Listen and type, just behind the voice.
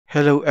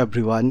Hello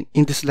everyone,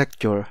 in this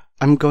lecture,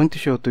 I'm going to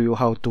show to you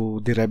how to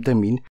derive the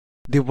mean,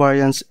 the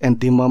variance, and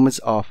the moments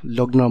of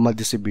log normal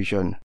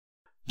distribution.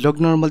 Log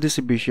normal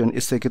distribution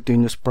is a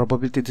continuous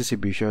probability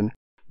distribution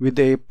with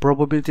a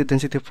probability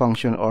density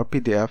function or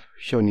PDF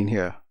shown in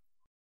here.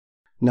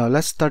 Now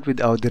let's start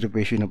with our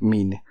derivation of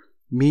mean.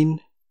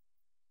 Mean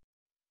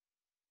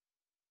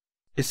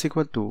is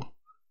equal to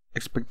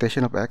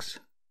expectation of x,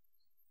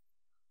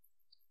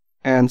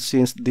 and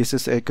since this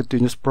is a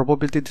continuous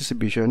probability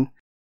distribution,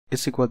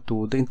 is equal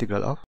to the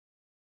integral of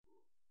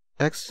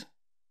x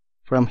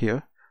from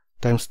here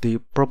times the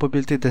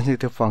probability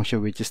density function,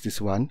 which is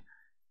this one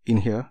in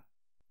here,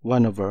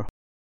 1 over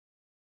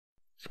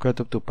square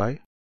root of 2 pi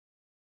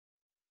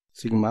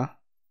sigma,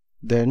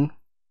 then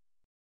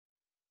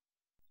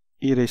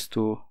e raised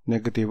to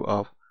negative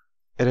of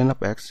ln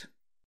of x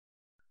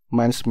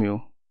minus mu,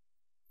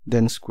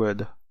 then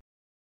squared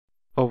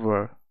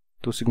over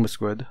 2 sigma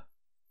squared,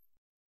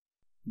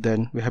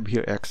 then we have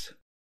here x,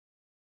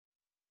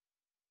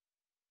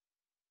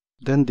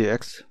 then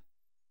dx.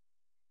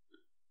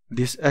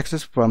 This x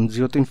is from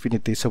 0 to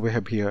infinity, so we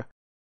have here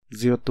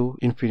 0 to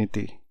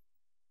infinity.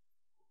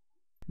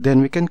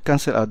 Then we can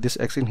cancel out this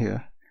x in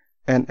here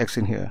and x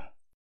in here.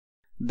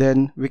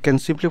 Then we can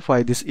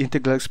simplify this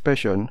integral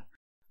expression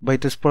by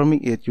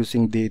transforming it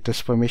using the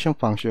transformation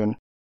function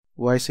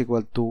y is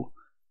equal to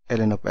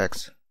ln of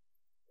x.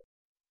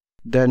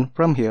 Then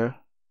from here,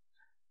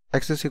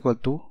 x is equal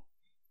to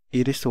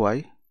e raised to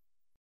y,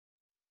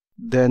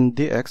 then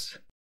dx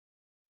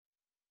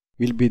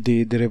will be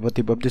the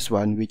derivative of this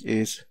one, which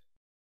is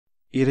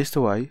e raised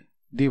to y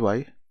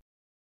dy.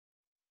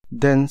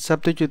 Then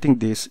substituting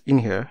this in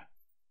here,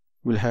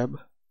 we'll have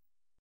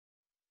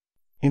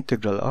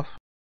integral of,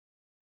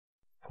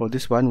 for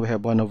this one we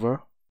have 1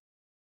 over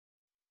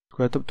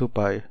square root of 2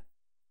 pi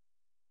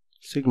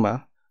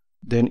sigma,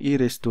 then e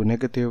raised to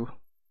negative,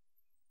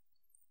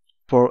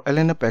 for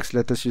ln of x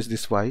let us use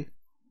this y,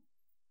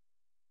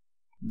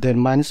 then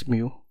minus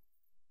mu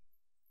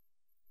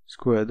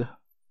squared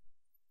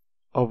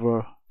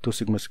over 2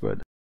 sigma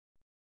squared.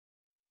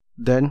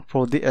 Then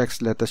for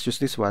dx let us use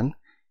this one,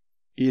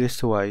 e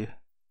raised to y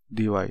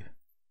dy.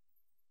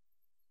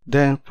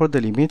 Then for the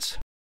limits,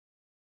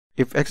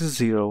 if x is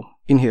 0,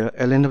 in here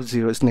ln of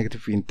 0 is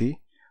negative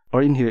infinity,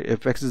 or in here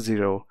if x is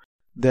 0,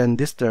 then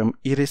this term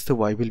e raised to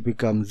y will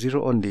become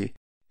 0 only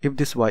if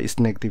this y is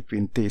negative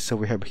infinity. So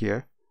we have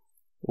here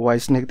y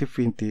is negative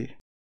infinity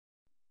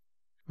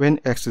when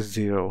x is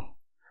 0.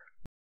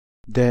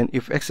 Then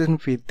if x is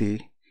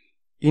infinity,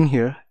 in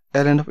here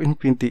ln of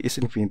infinity is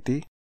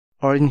infinity,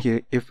 or in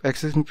here if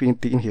x is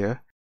infinity, in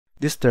here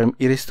this term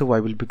e raised to y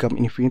will become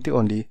infinity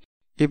only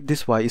if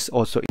this y is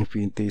also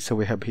infinity. So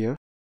we have here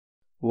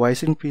y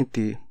is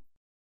infinity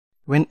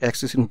when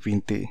x is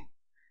infinity.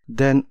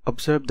 Then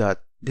observe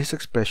that this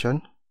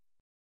expression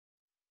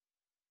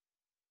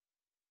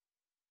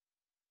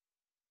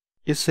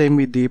is same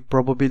with the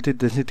probability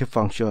density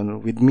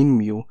function with mean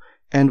mu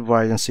and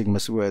variance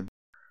sigma squared.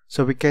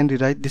 So we can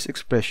rewrite this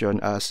expression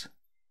as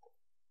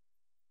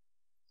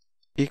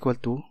equal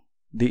to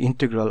the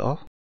integral of,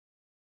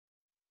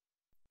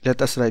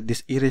 let us write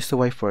this e raised to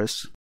y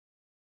first,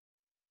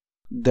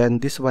 then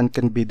this one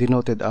can be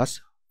denoted as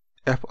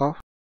f of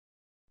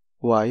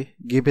y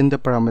given the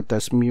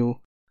parameters mu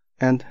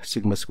and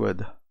sigma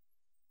squared,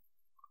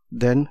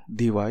 then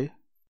dy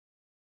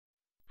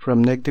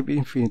from negative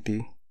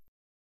infinity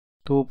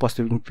to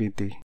positive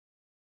infinity.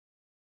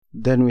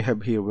 Then we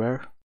have here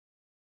where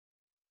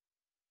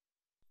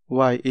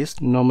y is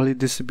normally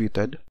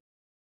distributed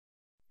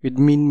with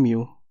mean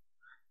mu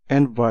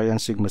and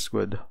variance sigma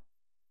squared.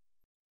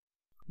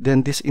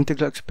 Then this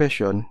integral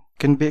expression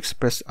can be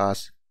expressed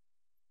as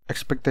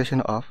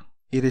expectation of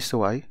e raised to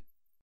y,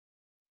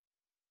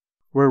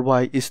 where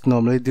y is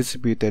normally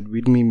distributed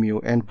with mean mu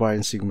and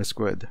variance sigma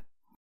squared.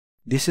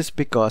 This is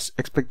because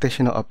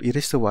expectation of e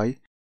raised to y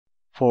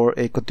for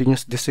a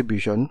continuous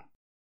distribution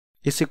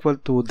is equal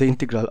to the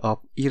integral of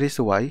e raised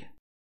to y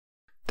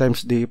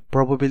times the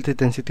probability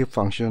density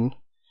function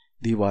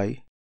dy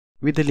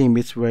with the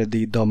limits where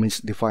the domain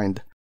is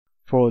defined.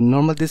 For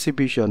normal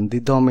distribution, the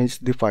domain is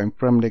defined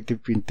from negative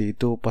infinity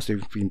to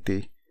positive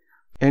infinity,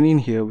 and in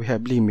here we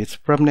have limits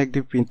from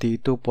negative infinity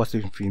to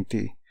positive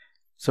infinity.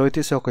 So it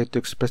is okay to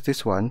express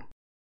this one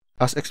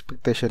as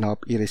expectation of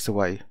e raised to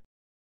y.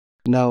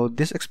 Now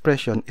this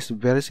expression is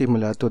very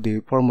similar to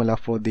the formula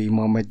for the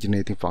moment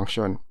generating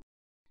function.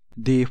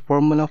 The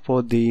formula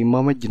for the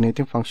moment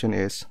generating function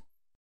is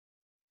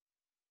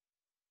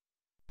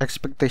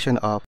expectation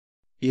of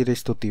e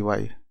raised to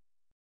ty.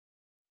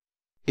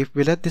 If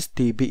we let this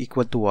t be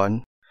equal to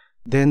 1,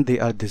 then they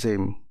are the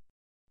same.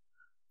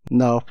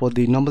 Now for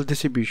the normal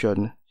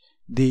distribution,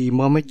 the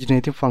moment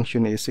generating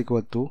function is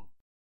equal to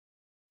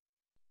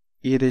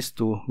e raised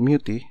to mu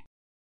t,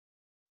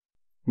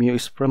 mu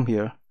is from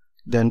here,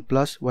 then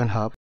plus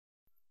 1/2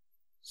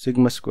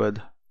 sigma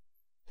squared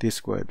t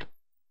squared,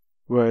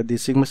 where the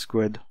sigma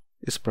squared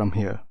is from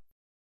here.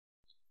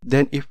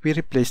 Then if we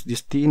replace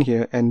this t in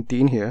here and t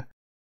in here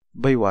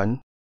by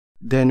 1,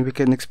 then we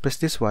can express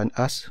this one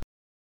as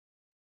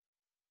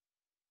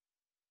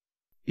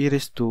e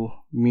raised to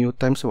mu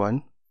times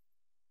 1,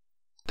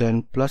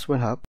 then plus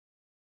 1/2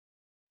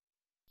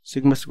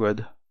 sigma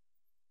squared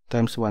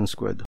times 1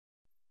 squared.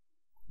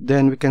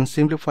 Then we can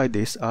simplify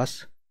this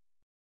as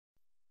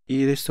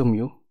e raised to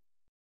mu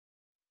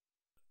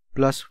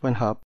plus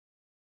 1/2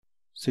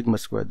 sigma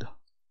squared.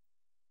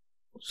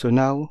 So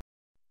now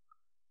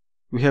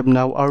we have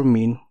our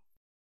mean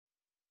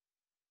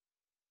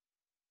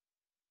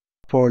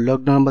for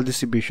log normal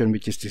distribution,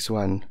 which is this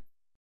one.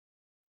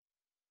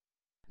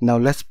 Now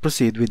let's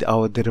proceed with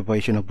our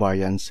derivation of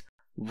variance.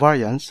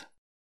 Variance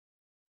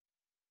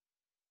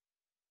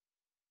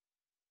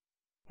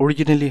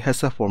originally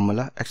has a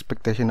formula,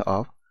 expectation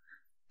of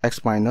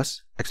x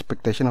minus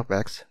expectation of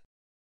x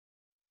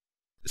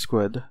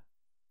squared,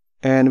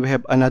 and we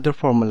have another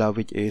formula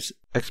which is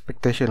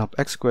expectation of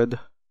x squared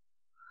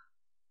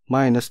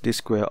minus the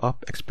square of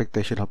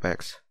expectation of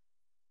x.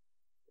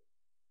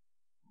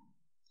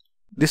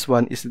 This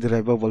one is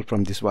derivable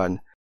from this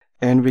one,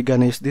 and we're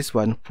gonna use this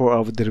one for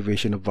our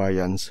derivation of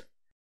variance.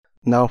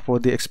 Now for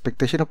the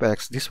expectation of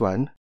x, this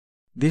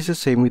is the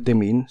same with the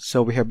mean,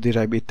 so we have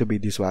derived it to be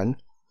this one,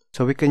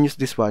 so we can use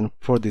this one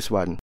for this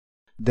one.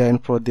 Then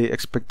for the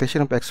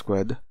expectation of x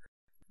squared,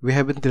 we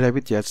haven't derived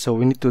it yet, so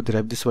we need to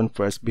derive this one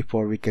first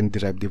before we can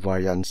derive the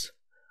variance.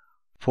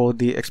 For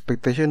the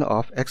expectation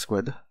of x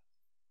squared,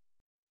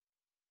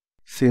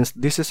 since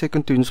this is a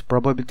continuous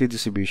probability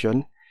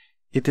distribution,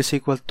 it is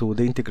equal to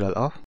the integral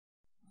of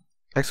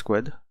x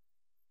squared,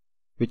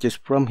 which is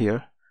from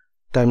here,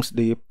 times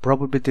the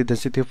probability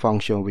density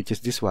function, which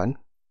is this one,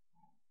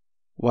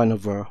 1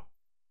 over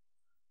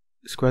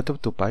square root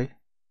of 2 pi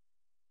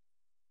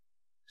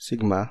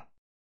sigma,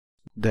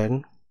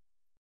 then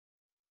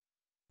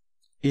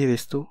e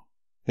raised to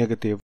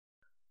negative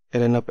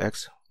ln of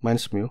x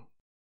minus mu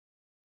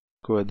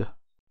squared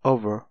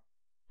over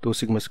 2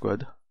 sigma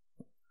squared.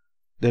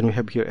 Then we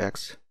have here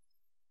x,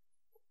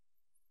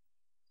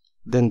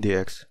 then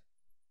dx.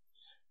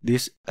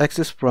 This x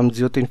is from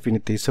 0 to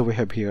infinity, so we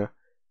have here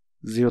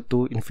 0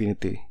 to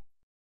infinity.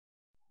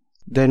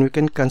 Then we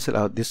can cancel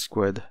out this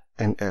squared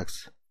and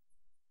x.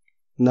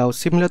 Now,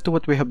 similar to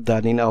what we have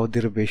done in our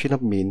derivation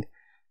of mean,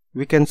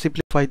 we can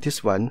simplify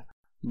this one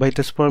by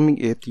transforming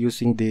it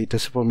using the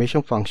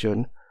transformation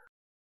function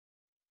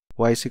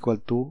y is equal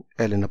to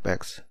ln of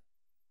x.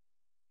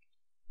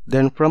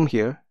 Then from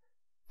here,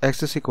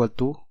 x is equal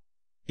to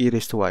e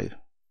raised to y.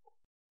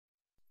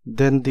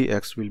 Then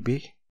dx will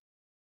be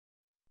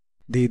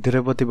the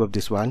derivative of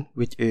this one,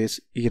 which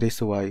is e raised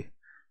to y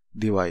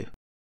dy.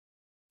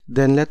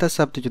 Then let us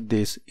substitute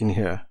this in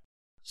here.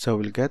 So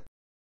we'll get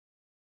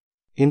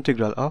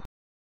integral of,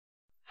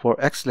 for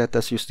x let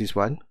us use this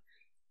one,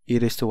 e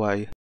raised to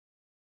y,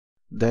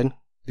 then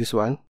this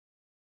one,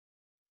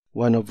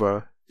 1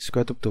 over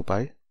square root of 2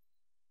 pi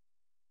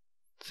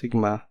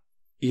sigma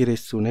e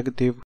raised to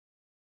negative.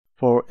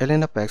 For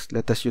ln of x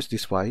let us use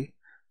this y,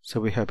 so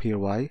we have here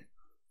y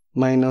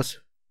minus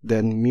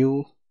then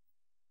mu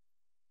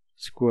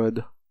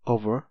squared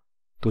over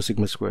 2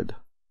 sigma squared.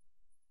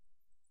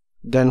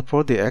 Then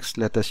for the x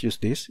let us use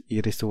this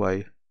e raised to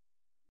y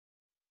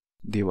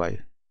dy.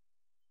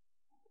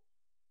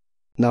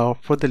 Now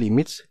for the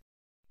limits,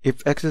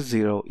 if x is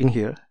 0 in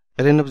here,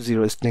 ln of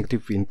 0 is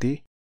negative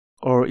infinity,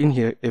 or in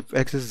here if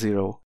x is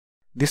 0,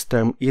 this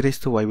term e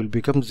raised to y will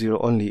become 0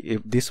 only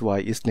if this y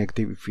is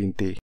negative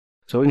infinity.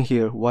 So in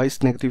here y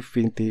is negative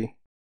infinity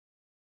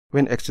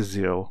when x is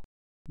 0.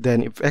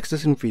 Then if x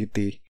is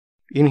infinity,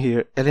 in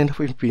here ln of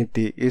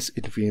infinity is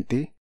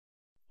infinity,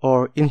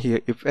 or in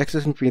here if x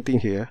is infinity in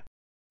here,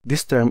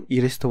 this term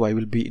e raised to y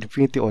will be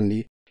infinity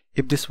only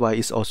if this y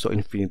is also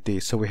infinity.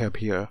 So we have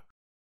here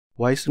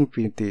y is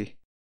infinity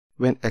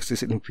when x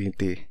is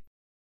infinity.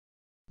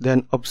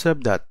 Then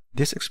observe that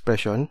this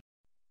expression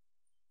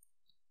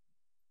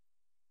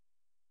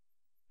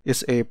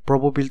is a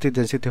probability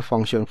density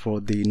function for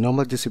the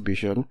normal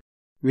distribution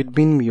with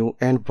mean mu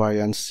and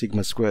variance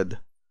sigma squared.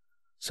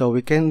 So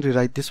we can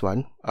rewrite this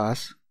one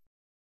as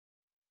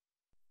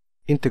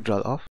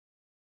integral of,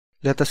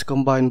 let us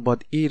combine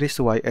both e raised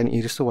to y and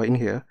e raised to y in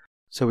here.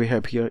 So we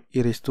have here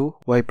e raised to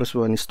y plus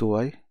 1 is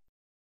 2y.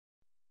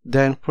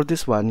 Then for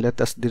this one, let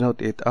us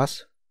denote it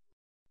as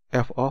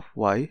f of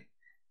y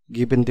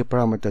given the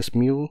parameters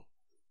mu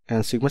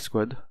and sigma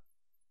squared.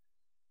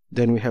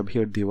 Then we have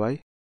here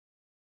dy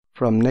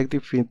from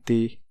negative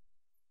infinity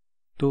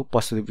to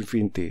positive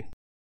infinity,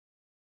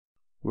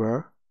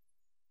 where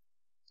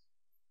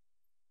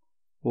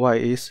y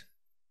is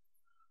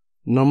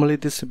normally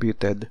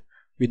distributed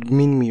with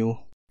mean mu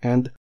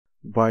and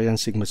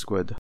variance sigma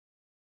squared.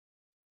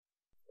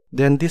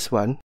 Then this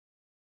one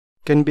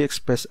can be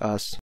expressed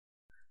as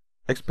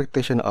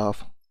expectation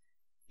of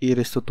e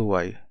raised to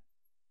 2y,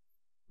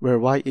 where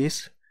y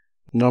is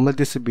normally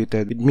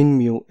distributed with mean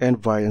mu and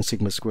variance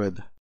sigma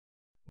squared.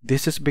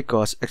 This is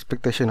because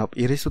expectation of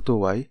e raised to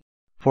 2y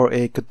for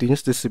a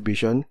continuous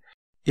distribution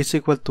is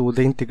equal to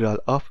the integral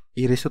of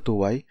e raised to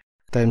 2y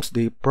times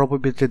the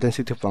probability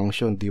density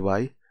function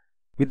dy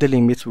with the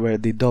limits where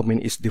the domain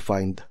is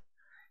defined.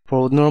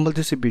 For normal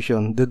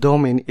distribution, the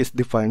domain is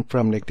defined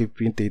from negative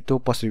infinity to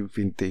positive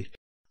infinity,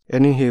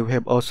 And in here we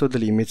have also the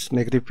limits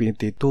negative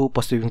infinity to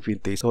positive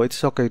infinity. So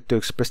it's okay to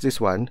express this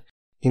one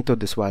into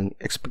this one,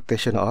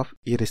 expectation of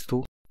e raised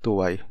to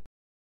 2y.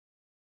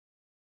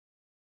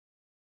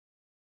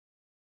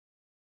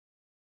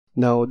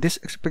 Now this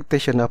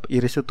expectation of e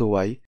raised to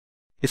 2y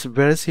is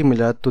very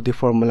similar to the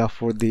formula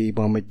for the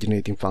moment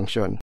generating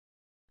function.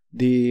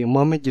 The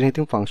moment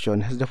generating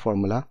function has the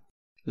formula.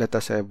 Let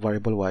us have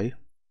variable y,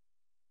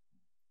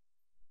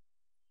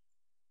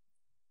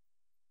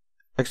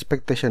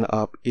 expectation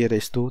of e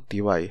raised to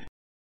ty.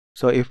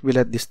 So if we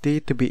let this t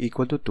to be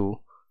equal to 2,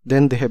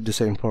 then they have the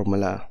same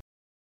formula.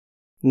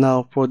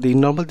 Now for the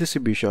normal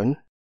distribution,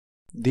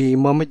 the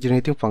moment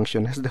generating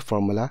function has the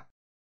formula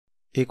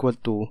equal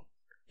to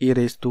e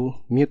raised to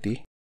mu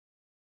t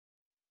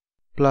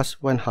plus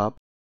 1/2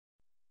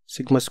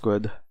 sigma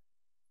squared.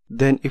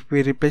 Then if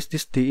we replace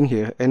this t in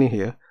here and in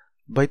here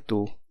by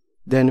 2,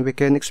 then we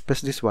can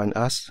express this one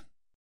as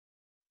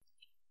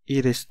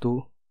e raised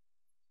to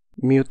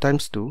mu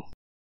times 2,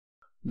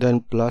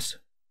 then plus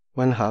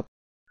 1/2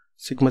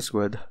 sigma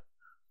squared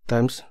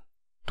times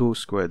 2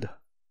 squared.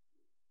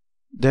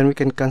 Then we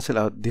can cancel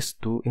out this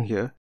 2 in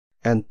here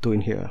and 2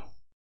 in here.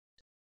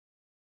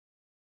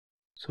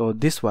 So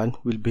this one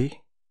will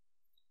be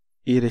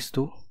e raised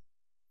to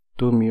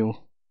 2 mu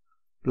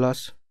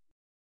plus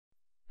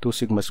 2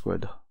 sigma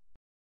squared.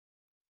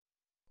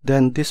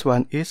 Then this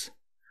one is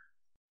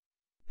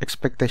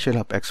expectation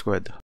of x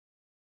squared.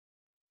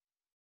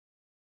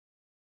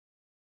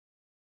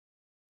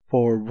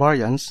 For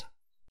variance,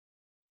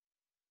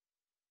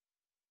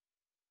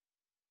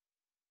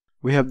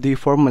 we have the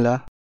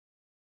formula,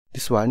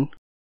 this one.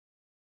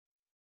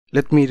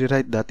 Let me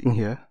rewrite that in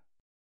here.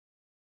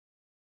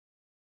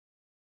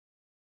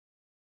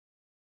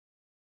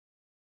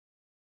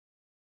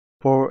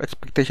 For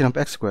expectation of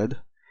x squared,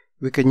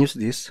 we can use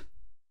this.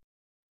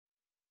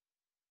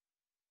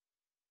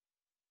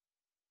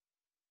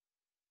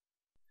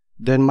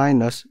 Then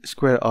minus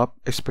square of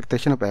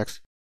expectation of x.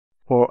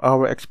 For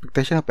our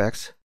expectation of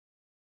x,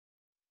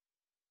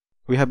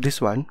 we have this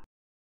one.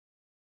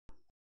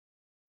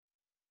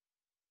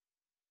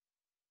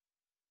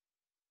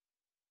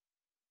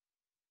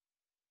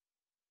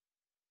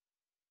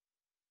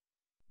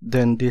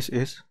 Then this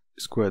is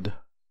squared.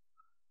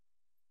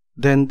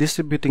 Then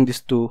distributing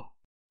these two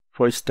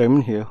for each term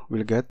in here,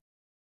 we'll get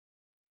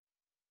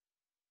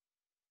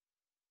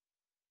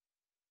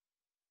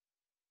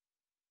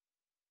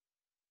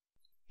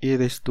e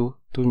raised to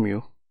 2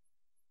 mu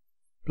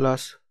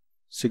plus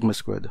sigma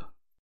squared.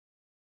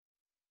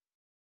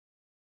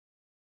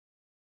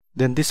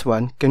 Then this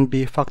one can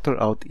be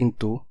factored out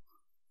into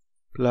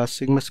plus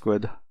sigma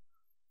squared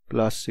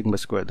plus sigma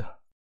squared.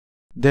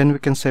 Then we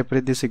can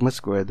separate the sigma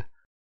squared,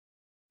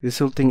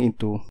 resulting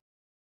into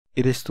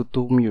e raised to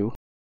 2 mu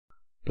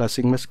plus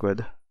sigma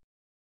squared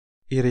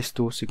e raised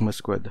to sigma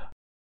squared.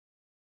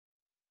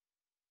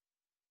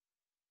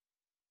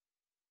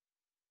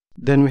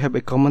 Then we have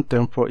a common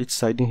term for each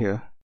side in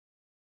here.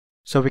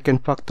 So we can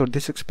factor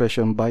this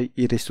expression by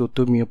e raised to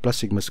 2 mu plus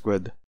sigma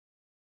squared.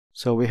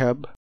 So we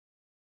have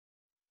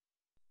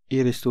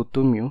e raised to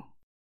 2 mu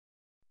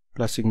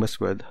plus sigma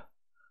squared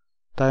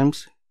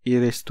times e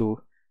raised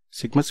to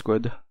sigma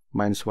squared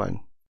minus 1.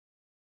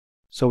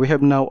 So we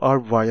have now our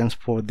variance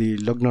for the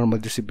log normal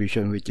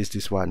distribution, which is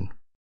this one.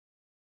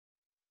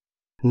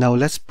 Now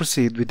let's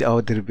proceed with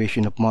our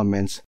derivation of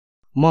moments.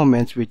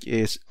 Moments, which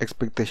is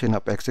expectation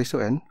of x raised to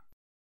n.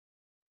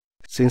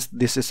 Since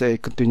this is a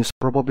continuous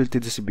probability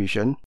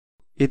distribution,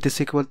 it is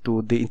equal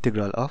to the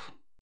integral of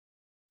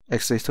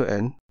x raised to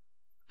n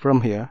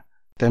from here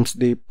times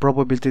the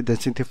probability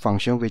density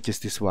function, which is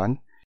this one,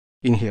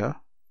 in here.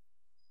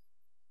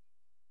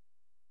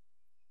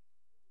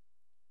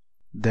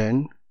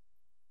 Then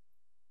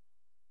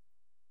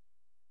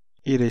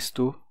e raised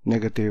to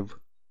negative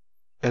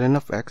ln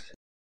of x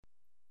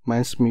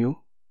minus mu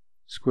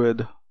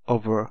squared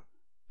over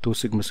 2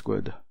 sigma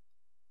squared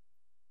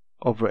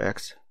over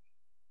x.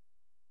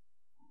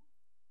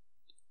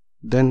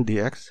 Then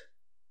dx.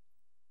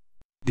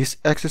 This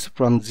x is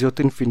from 0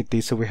 to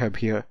infinity, so we have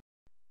here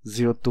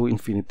 0 to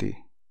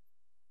infinity.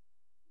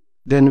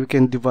 Then we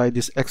can divide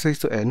this x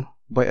raised to n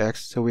by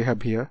x, so we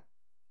have here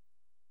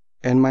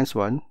n minus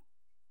 1.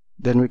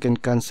 Then we can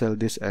cancel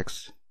this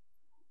x.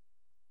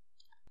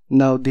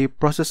 Now the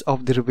process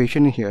of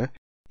derivation here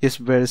is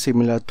very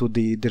similar to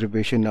the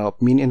derivation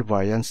of mean and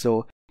variance.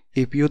 So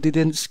if you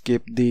didn't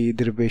skip the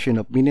derivation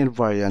of mean and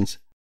variance,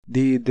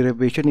 the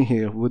derivation in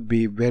here would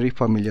be very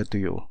familiar to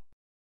you.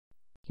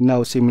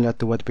 Now, similar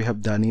to what we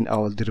have done in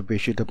our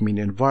derivation of mean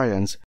and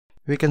variance,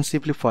 we can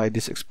simplify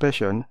this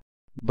expression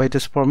by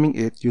transforming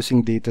it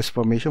using the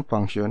transformation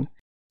function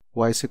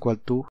y is equal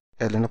to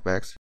ln of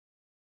x.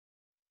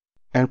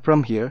 And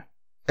from here,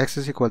 x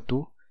is equal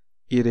to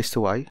e raised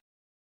to y.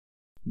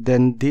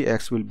 Then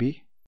dx will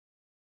be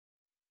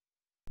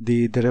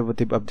the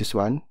derivative of this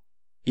one,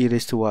 e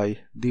raised to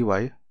y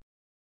dy.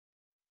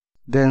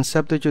 Then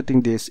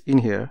substituting this in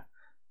here,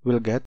 we'll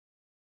get,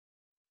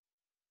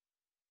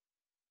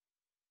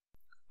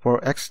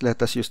 for x,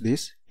 let us use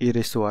this, e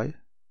raised to y.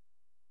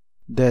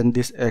 then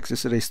this x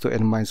is raised to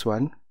n minus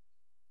 1,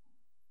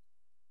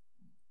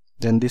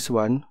 then this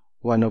one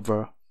 1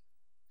 over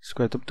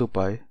square root of 2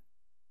 pi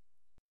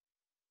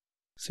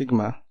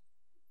sigma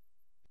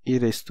e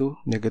raised to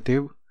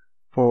negative.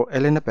 For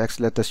ln of x,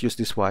 let us use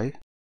this y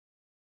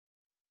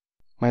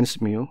minus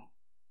mu,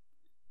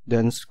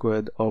 then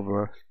squared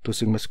over 2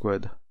 sigma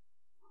squared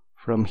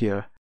from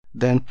here.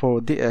 Then for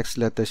dx,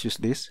 let us use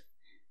this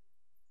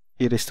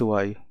e raised to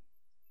y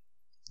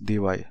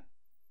dy.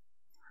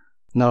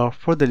 Now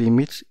for the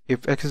limits,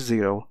 if x is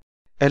 0,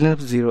 ln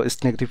of 0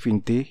 is negative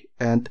infinity,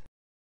 and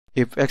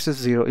if x is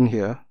 0 in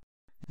here,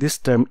 this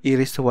term e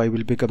raised to y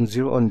will become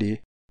 0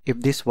 only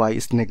if this y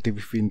is negative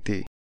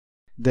infinity.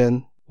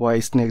 Then y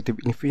is negative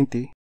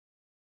infinity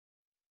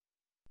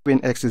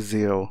when x is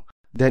 0.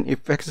 Then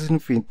if x is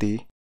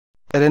infinity,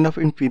 ln of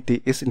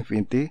infinity is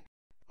infinity,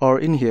 or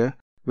in here,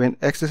 when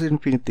x is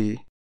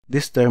infinity,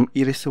 this term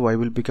e raised to y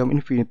will become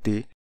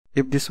infinity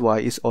if this y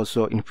is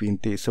also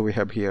infinity. So we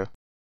have here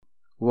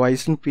y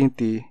is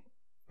infinity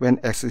when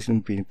x is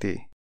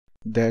infinity.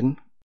 Then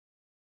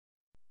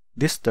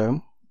this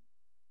term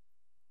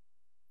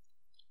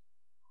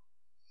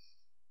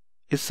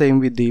is same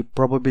with the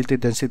probability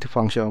density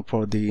function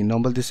for the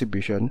normal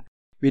distribution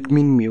with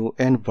mean mu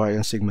and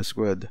variance sigma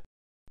squared.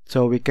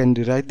 So we can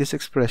derive this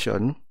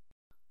expression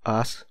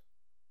as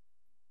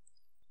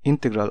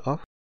integral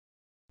of,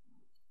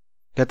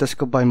 let us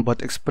combine both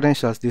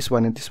exponentials, this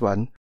one and this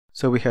one.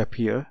 So we have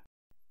here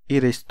e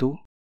raised to,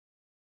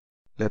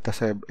 let us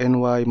have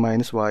ny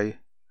minus y,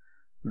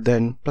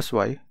 then plus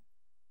y.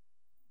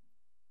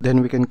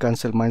 Then we can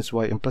cancel minus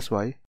y and plus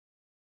y,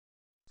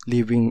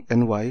 leaving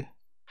ny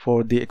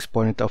for the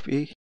exponent of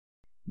e.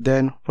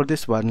 Then for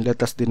this one,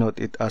 let us denote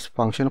it as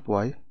function of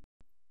y,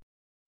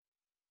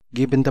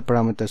 given the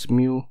parameters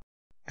mu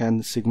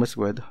and sigma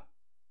squared,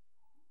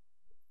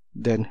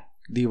 then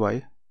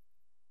dy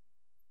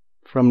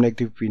from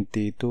negative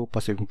infinity to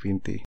positive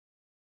infinity.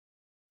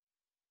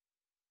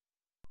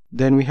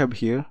 Then we have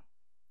here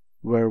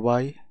where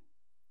y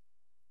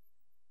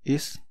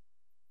is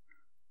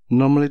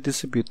normally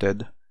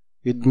distributed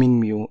with mean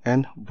mu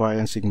and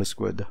variance sigma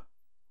squared.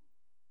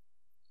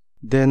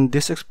 Then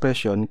this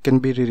expression can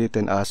be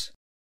rewritten as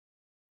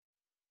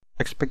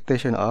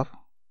expectation of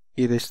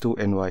e raised to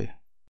ny,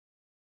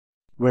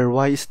 where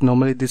y is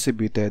normally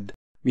distributed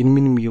with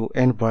mean mu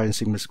and variance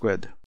sigma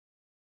squared.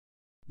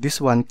 This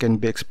one can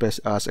be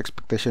expressed as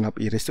expectation of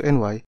e raised to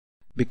ny,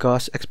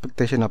 because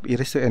expectation of e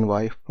raised to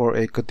ny for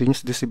a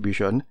continuous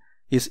distribution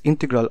is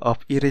integral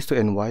of e raised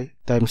to ny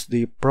times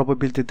the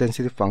probability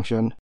density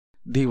function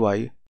dy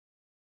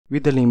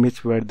with the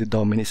limits where the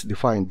domain is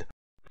defined.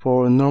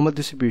 For normal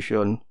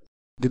distribution,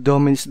 the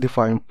domain is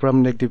defined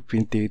from negative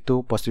infinity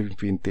to positive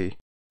infinity,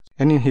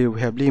 and in here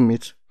we have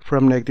limits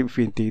from negative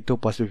infinity to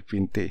positive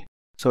infinity.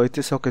 So it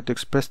is okay to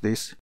express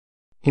this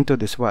into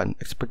this one,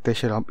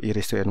 expectation of e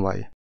raised to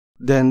ny.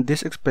 Then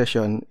this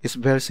expression is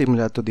very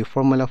similar to the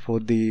formula for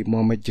the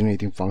moment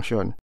generating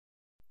function.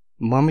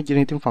 Moment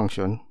generating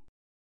function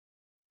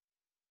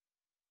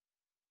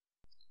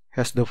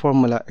has the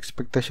formula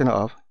expectation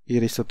of e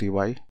raised to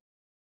ty,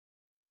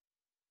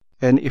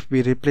 and if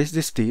we replace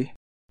this t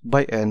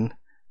by n,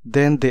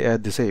 then they are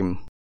the same.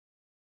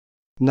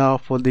 Now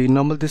for the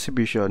normal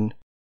distribution,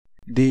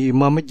 the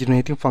moment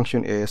generating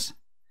function is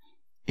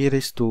e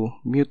raised to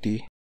mu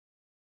t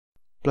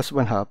plus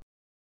 1/2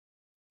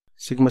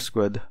 sigma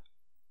squared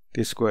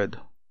t squared.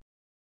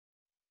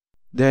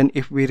 Then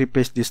if we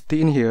replace this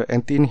t in here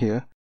and t in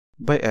here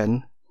by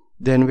n,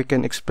 then we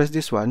can express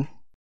this one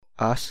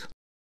as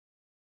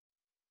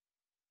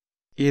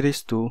e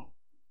raised to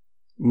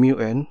mu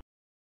n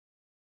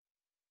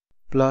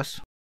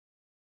plus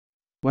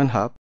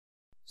 1/2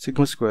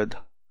 sigma squared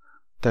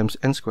times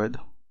n squared,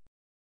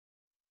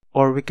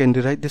 or we can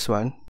rewrite this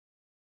one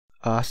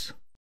as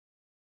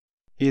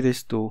e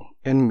raised to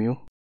n mu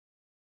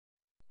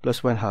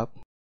plus 1/2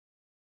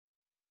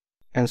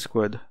 n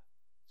squared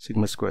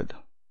sigma squared.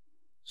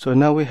 So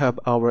now we have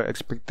our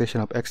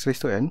expectation of x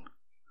raised to n,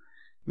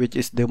 which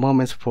is the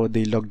moments for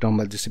the log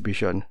normal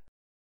distribution.